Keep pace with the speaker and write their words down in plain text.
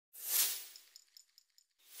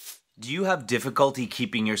Do you have difficulty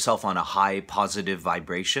keeping yourself on a high positive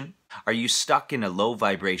vibration? Are you stuck in a low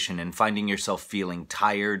vibration and finding yourself feeling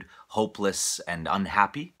tired, hopeless, and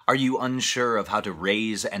unhappy? Are you unsure of how to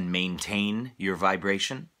raise and maintain your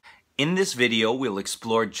vibration? In this video, we'll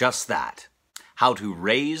explore just that: how to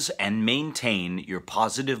raise and maintain your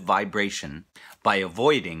positive vibration by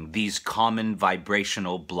avoiding these common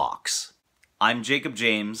vibrational blocks. I'm Jacob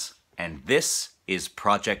James, and this is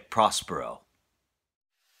Project Prospero.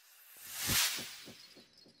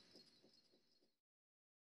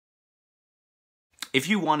 If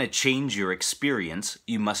you want to change your experience,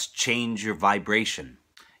 you must change your vibration.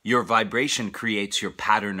 Your vibration creates your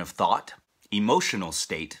pattern of thought, emotional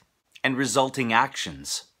state, and resulting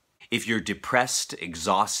actions. If you're depressed,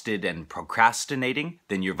 exhausted, and procrastinating,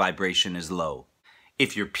 then your vibration is low.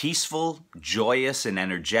 If you're peaceful, joyous, and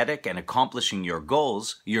energetic and accomplishing your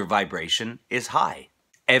goals, your vibration is high.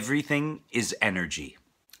 Everything is energy.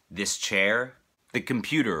 This chair, the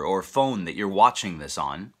computer or phone that you're watching this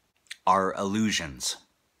on, are illusions.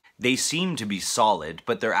 They seem to be solid,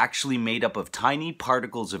 but they're actually made up of tiny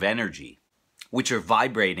particles of energy, which are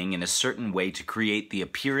vibrating in a certain way to create the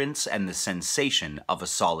appearance and the sensation of a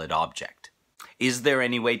solid object. Is there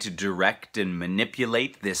any way to direct and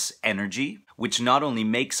manipulate this energy, which not only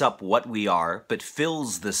makes up what we are, but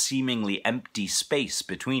fills the seemingly empty space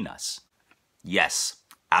between us? Yes,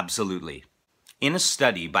 absolutely. In a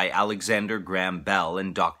study by Alexander Graham Bell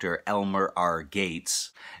and Dr. Elmer R. Gates,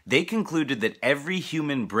 they concluded that every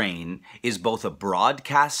human brain is both a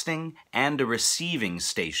broadcasting and a receiving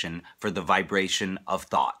station for the vibration of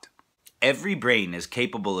thought. Every brain is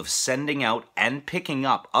capable of sending out and picking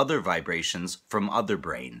up other vibrations from other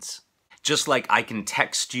brains. Just like I can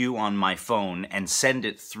text you on my phone and send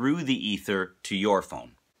it through the ether to your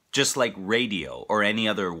phone. Just like radio or any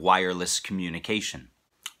other wireless communication.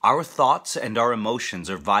 Our thoughts and our emotions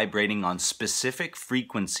are vibrating on specific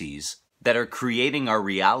frequencies that are creating our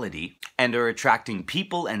reality and are attracting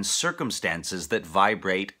people and circumstances that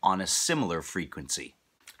vibrate on a similar frequency.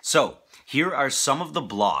 So, here are some of the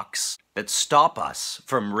blocks that stop us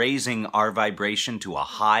from raising our vibration to a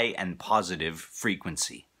high and positive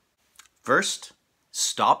frequency. First,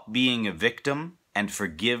 stop being a victim and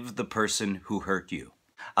forgive the person who hurt you.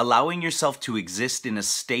 Allowing yourself to exist in a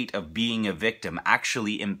state of being a victim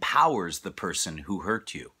actually empowers the person who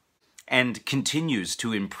hurt you and continues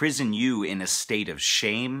to imprison you in a state of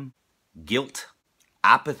shame, guilt,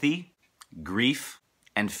 apathy, grief,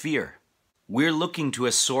 and fear. We're looking to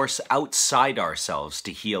a source outside ourselves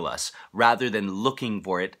to heal us rather than looking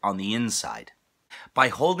for it on the inside. By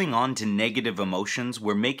holding on to negative emotions,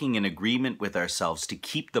 we're making an agreement with ourselves to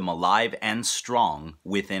keep them alive and strong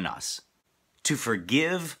within us. To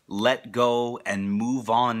forgive, let go, and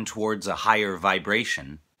move on towards a higher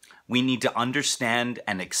vibration, we need to understand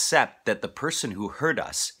and accept that the person who hurt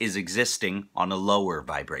us is existing on a lower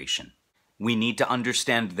vibration. We need to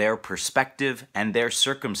understand their perspective and their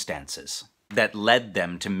circumstances that led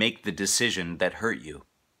them to make the decision that hurt you.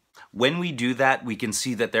 When we do that, we can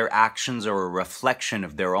see that their actions are a reflection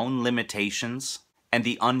of their own limitations and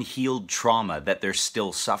the unhealed trauma that they're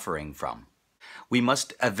still suffering from. We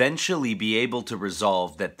must eventually be able to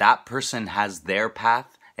resolve that that person has their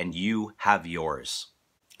path and you have yours,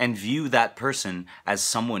 and view that person as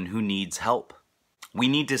someone who needs help. We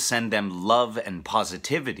need to send them love and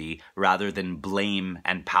positivity rather than blame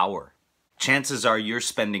and power. Chances are you're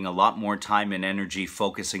spending a lot more time and energy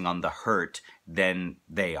focusing on the hurt than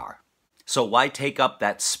they are. So why take up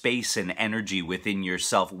that space and energy within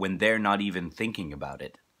yourself when they're not even thinking about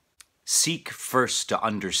it? Seek first to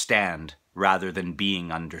understand rather than being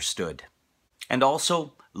understood. And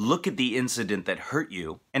also, look at the incident that hurt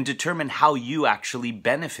you and determine how you actually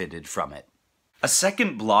benefited from it. A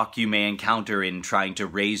second block you may encounter in trying to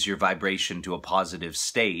raise your vibration to a positive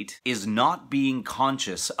state is not being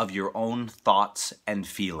conscious of your own thoughts and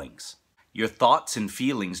feelings. Your thoughts and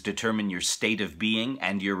feelings determine your state of being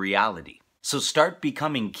and your reality. So start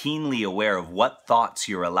becoming keenly aware of what thoughts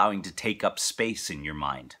you're allowing to take up space in your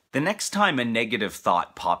mind. The next time a negative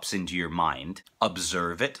thought pops into your mind,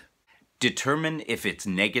 observe it, determine if it's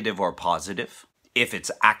negative or positive, if it's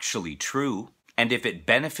actually true, and if it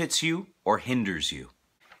benefits you or hinders you.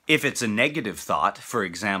 If it's a negative thought, for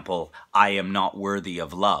example, I am not worthy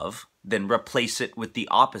of love, then replace it with the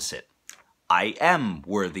opposite. I am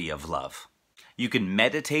worthy of love. You can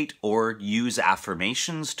meditate or use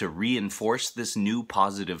affirmations to reinforce this new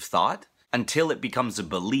positive thought until it becomes a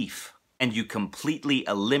belief and you completely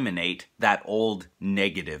eliminate that old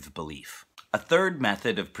negative belief. A third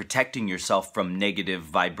method of protecting yourself from negative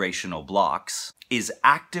vibrational blocks is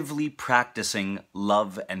actively practicing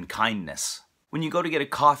love and kindness. When you go to get a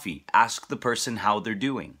coffee, ask the person how they're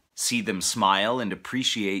doing. See them smile and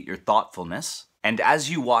appreciate your thoughtfulness. And as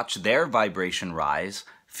you watch their vibration rise,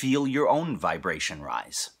 feel your own vibration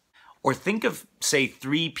rise. Or think of, say,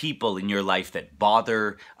 3 people in your life that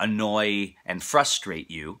bother, annoy, and frustrate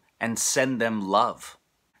you, and send them love.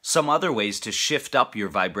 Some other ways to shift up your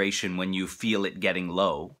vibration when you feel it getting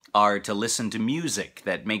low are to listen to music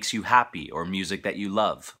that makes you happy or music that you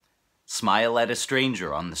love. Smile at a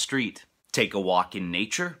stranger on the street. Take a walk in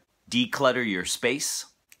nature. Declutter your space.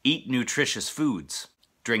 Eat nutritious foods.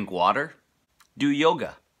 Drink water. Do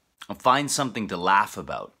yoga. And find something to laugh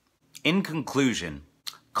about. In conclusion,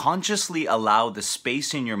 consciously allow the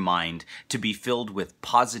space in your mind to be filled with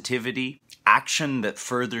positivity, action that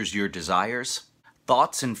furthers your desires,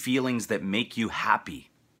 thoughts and feelings that make you happy.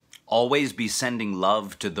 Always be sending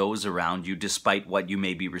love to those around you despite what you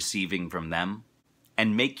may be receiving from them,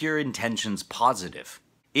 and make your intentions positive.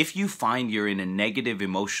 If you find you're in a negative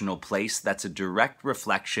emotional place, that's a direct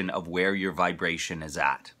reflection of where your vibration is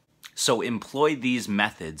at. So employ these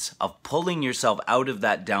methods of pulling yourself out of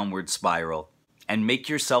that downward spiral and make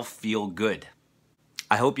yourself feel good.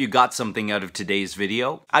 I hope you got something out of today's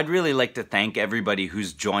video. I'd really like to thank everybody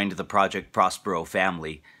who's joined the Project Prospero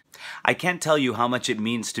family. I can't tell you how much it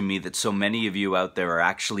means to me that so many of you out there are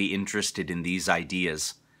actually interested in these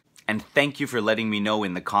ideas. And thank you for letting me know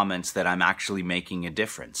in the comments that I'm actually making a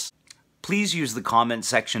difference. Please use the comment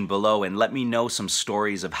section below and let me know some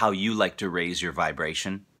stories of how you like to raise your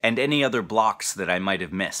vibration, and any other blocks that I might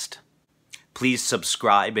have missed. Please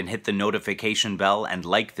subscribe and hit the notification bell and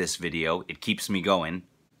like this video. It keeps me going.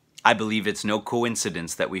 I believe it's no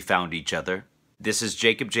coincidence that we found each other. This is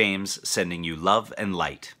Jacob James sending you love and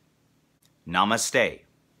light. Namaste,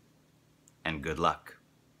 and good luck.